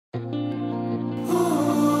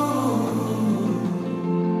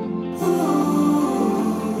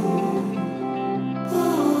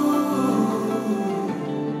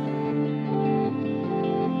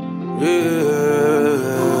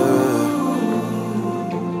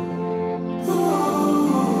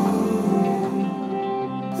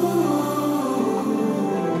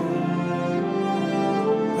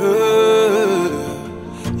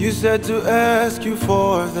said to ask you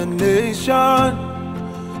for the nation.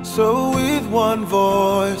 So with one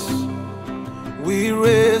voice we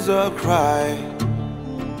raise a cry.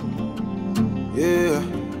 Yeah,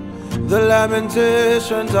 the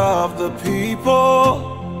lamentations of the people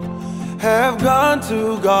have gone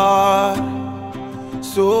to God.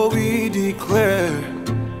 So we declare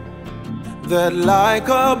that like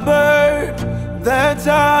a bird that's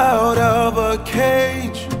out of a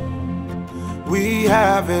cage, we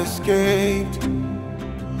have escaped,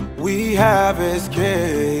 we have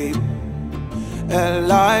escaped. And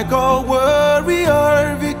like a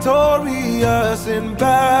warrior victorious in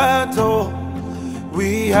battle,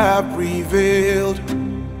 we have prevailed,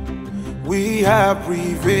 we have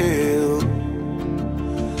prevailed.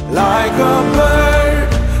 Like a bird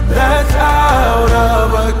that's out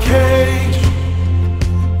of a cage,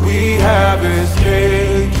 we have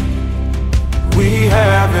escaped, we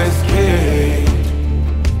have escaped.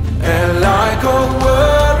 And like a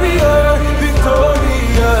warrior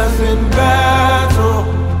victorious in battle,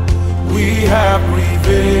 we have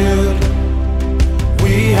prevailed,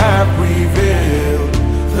 we have prevailed.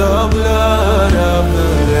 The blood of the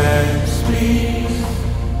Lamb speaks,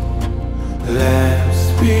 Lamb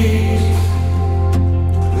speaks,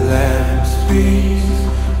 Lamb speaks.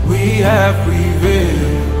 We have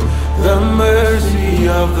prevailed. The mercy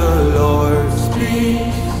of the Lord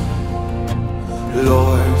speaks,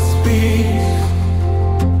 Lord speaks,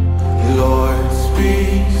 Lord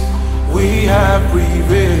speaks. We have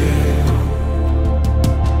prevailed.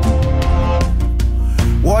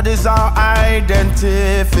 What is our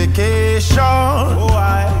identification?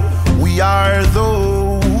 We are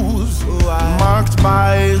those marked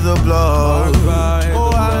by the blood.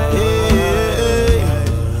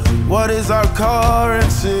 What is our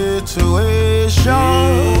current situation?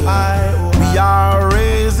 We are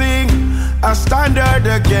raising a standard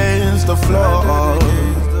against the flood.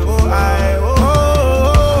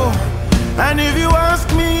 And if you ask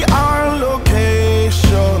me our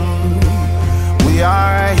location, we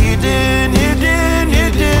are hidden, hidden,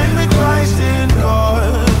 hidden with Christ in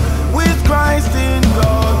God. With Christ in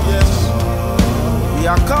God, yes. We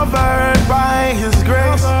are covered by His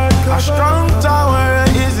grace. A strong tower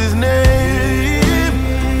is His name.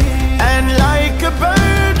 And like a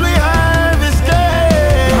bird we have escaped.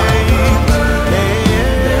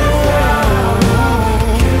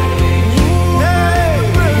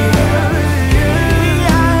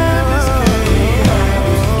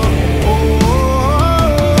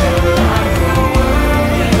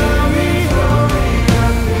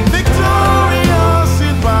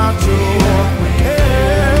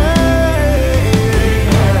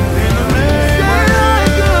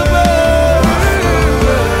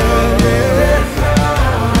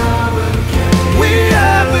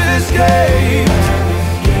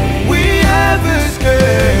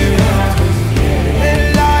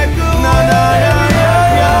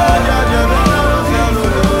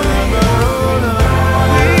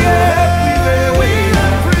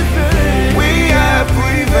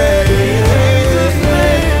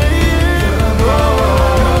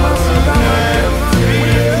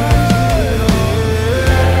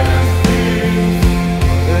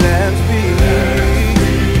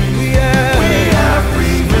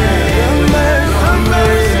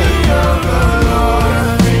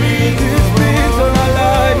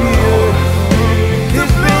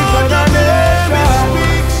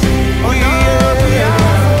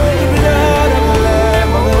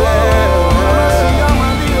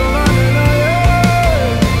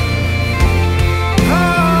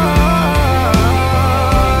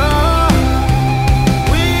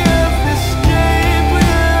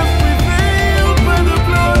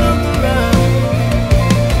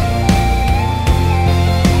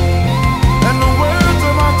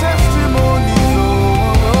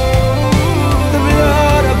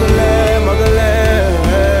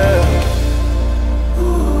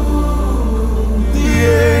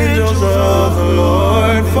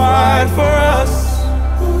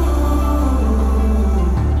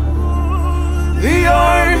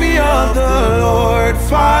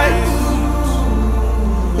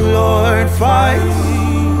 Lord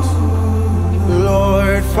fights,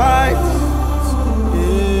 Lord fights.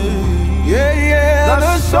 Yeah, yeah,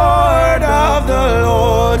 the sword of the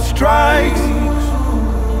Lord strikes.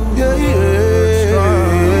 Yeah, yeah.